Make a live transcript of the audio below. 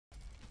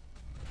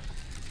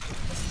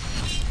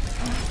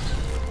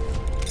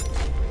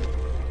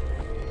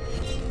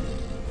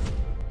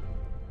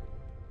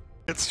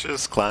It's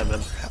just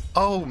climbing.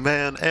 Oh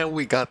man, and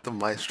we got the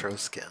Maestro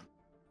skin.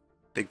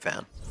 Big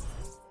fan.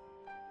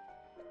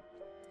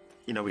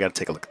 You know, we gotta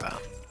take a look at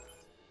that.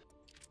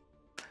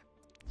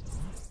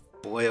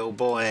 Boy, oh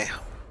boy.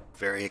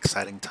 Very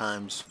exciting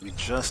times. We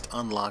just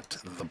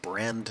unlocked the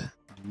brand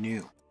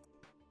new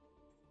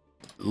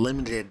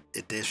limited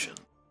edition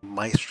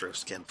Maestro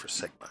skin for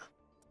Sigma.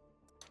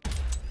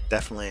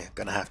 Definitely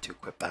gonna have to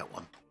equip that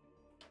one.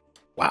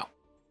 Wow.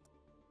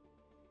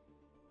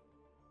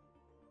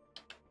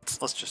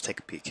 Let's just take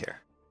a peek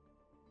here.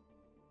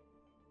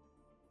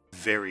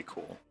 Very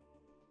cool.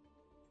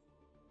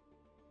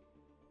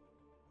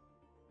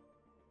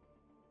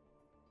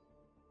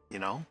 You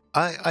know,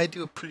 I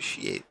do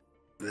appreciate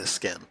this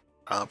skin.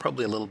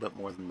 Probably a little bit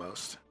more than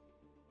most.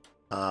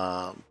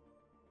 May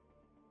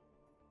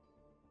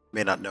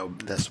not know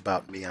this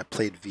about me. I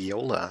played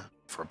viola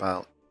for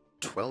about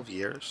 12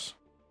 years.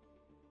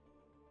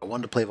 I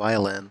wanted to play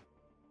violin,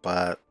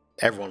 but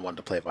everyone wanted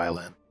to play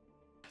violin.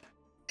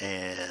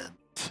 And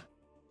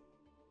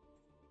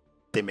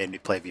they made me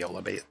play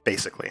viola,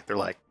 basically. They're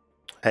like,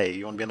 hey,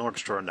 you want to be in an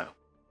orchestra or no?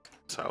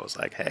 So I was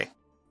like, hey,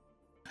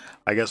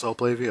 I guess I'll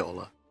play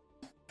viola.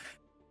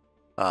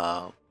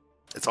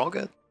 It's all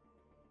good.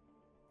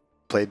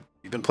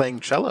 You've been playing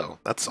cello.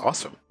 That's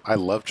awesome. I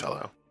love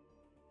cello.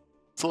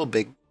 It's a little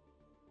big,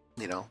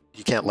 you know.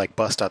 You can't like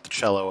bust out the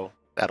cello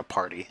at a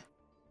party,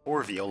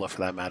 or viola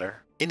for that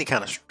matter. Any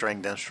kind of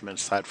stringed instrument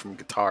aside from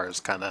guitar is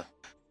kind of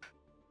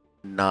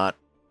not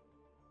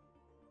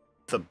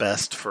the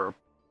best for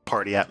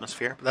party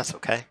atmosphere, but that's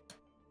okay.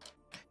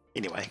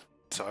 Anyway,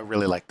 so I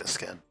really like this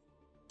skin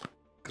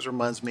because it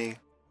reminds me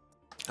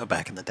of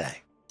back in the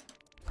day.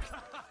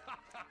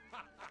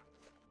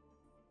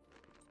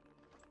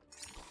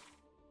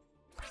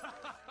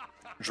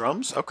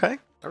 Drums? Okay,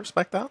 I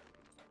respect that.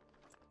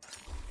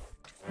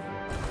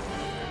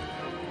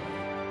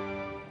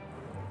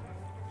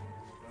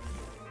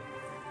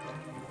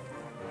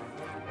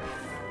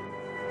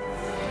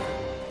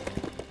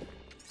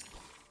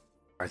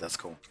 Alright, that's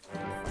cool.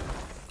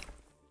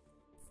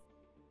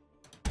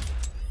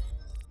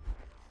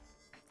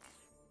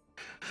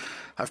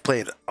 I've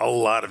played a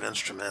lot of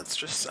instruments,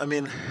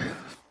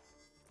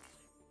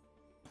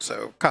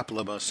 so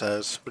Kapalobo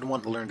says, been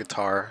wanting to learn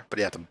guitar, but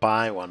you have to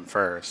buy one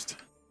first.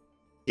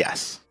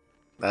 Yes,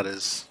 that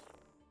is,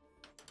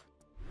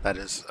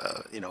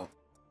 you know,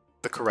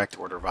 the correct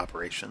order of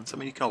operations. I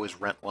mean, you can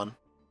always rent one.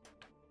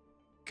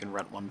 You can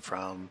rent one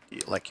from,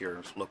 like,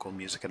 your local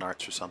music and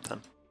arts or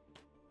something.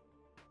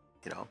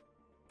 You know,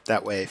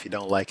 that way, if you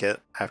don't like it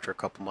after a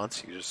couple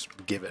months, you just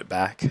give it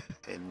back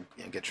and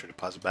get your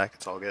deposit back.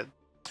 It's all good.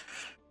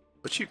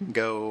 But you can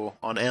go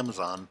on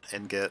Amazon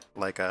and get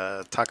like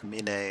a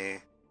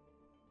Takamine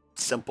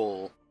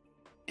simple,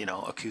 you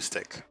know,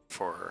 acoustic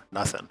for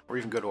nothing, or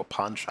even go to a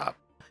pawn shop,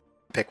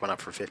 pick one up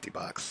for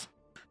 $50.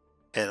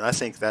 And I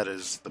think that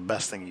is the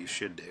best thing you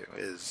should do,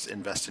 is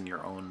invest in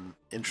your own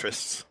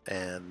interests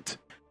and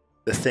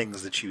the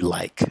things that you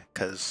like,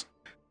 because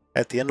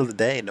at the end of the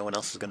day, no one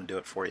else is going to do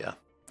it for you.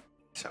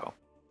 So,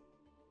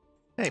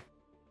 hey,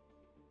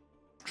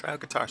 try out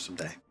guitar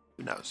someday.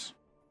 Who knows?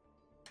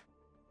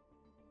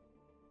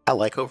 I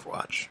like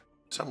Overwatch,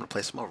 so I'm going to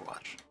play some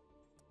Overwatch.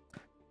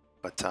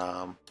 But,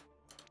 I'm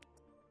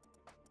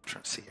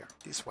trying to see here.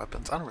 These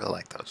weapons, I don't really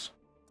like those.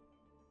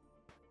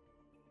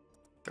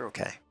 They're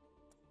okay.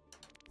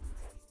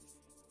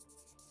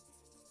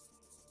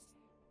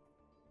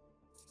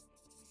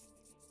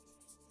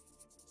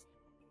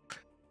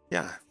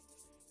 Yeah.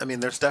 I mean,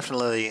 there's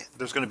going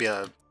to be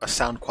a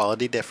sound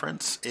quality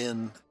difference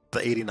in the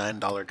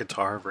 $89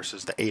 guitar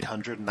versus the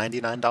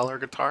 $899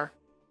 guitar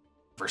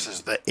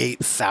versus the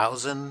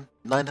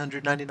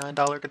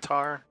 $8,999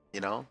 guitar. You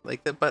know,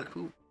 like that, but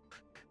who,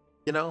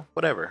 you know,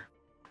 whatever.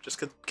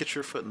 Just get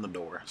your foot in the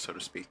door, so to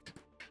speak.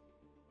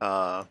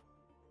 Check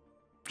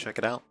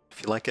it out.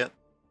 If you like it,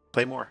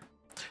 play more.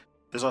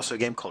 There's also a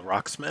game called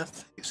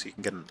Rocksmith, so you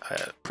can get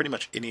pretty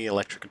much any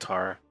electric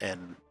guitar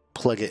and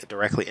plug it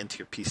directly into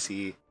your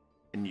PC,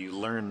 and you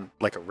learn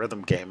like a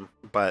rhythm game,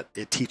 but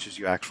it teaches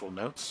you actual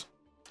notes.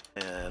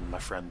 And my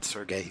friend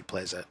Sergey, he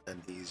plays it,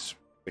 and he's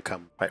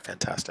become quite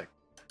fantastic.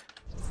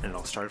 And it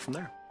all started from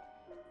there.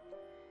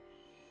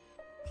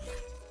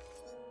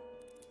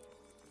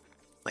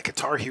 Like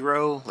Guitar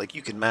Hero, like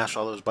you can mash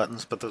all those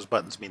buttons, but those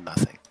buttons mean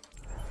nothing.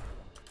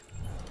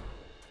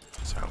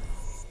 So.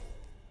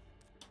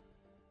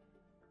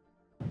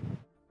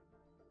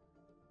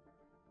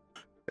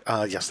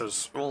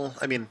 Yes, well,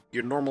 I mean,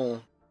 your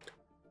normal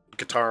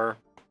guitar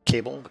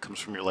cable that comes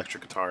from your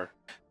electric guitar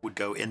would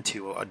go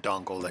into a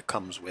dongle that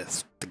comes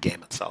with the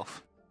game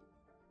itself.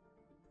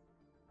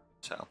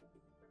 So,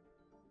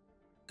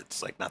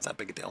 it's like not that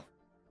big a deal.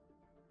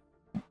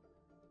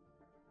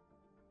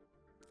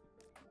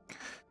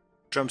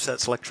 Drum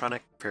sets,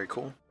 electronic, very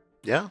cool.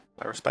 Yeah,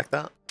 I respect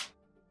that.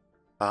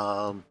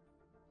 Over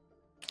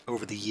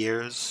the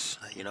years,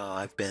 you know,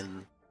 I've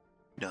been,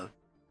 you know,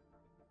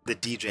 the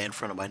DJ in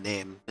front of my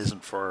name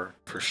isn't for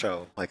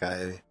show. Like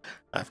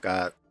I've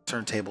got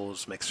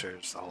turntables,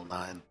 mixers, the whole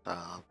nine.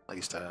 I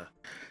used to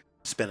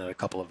spin at a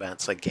couple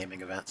events, like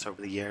gaming events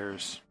over the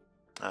years.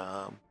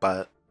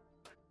 But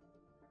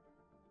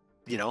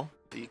you know,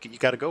 you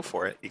got to go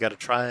for it. You got to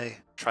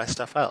try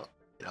stuff out.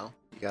 You know,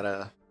 you got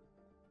to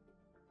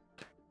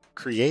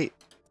create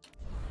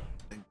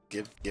and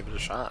give it a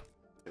shot.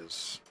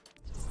 Because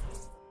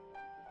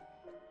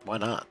why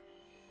not?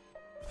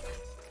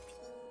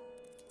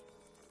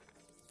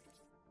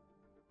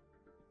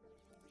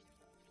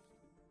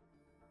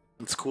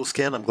 It's a cool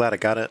skin. I'm glad I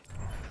got it.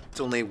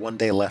 It's only 1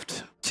 day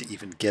left to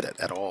even get it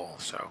at all.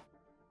 So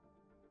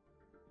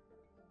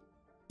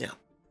yeah.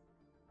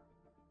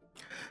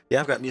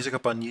 Yeah, I've got music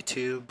up on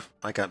YouTube.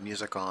 I got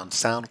music on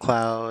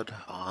SoundCloud.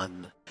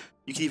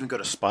 You can even go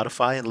to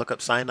Spotify and look up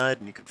Xyanyde,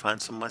 and you can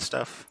find some of my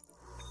stuff.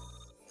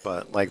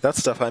 But like that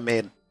stuff I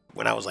made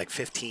when I was like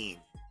 15.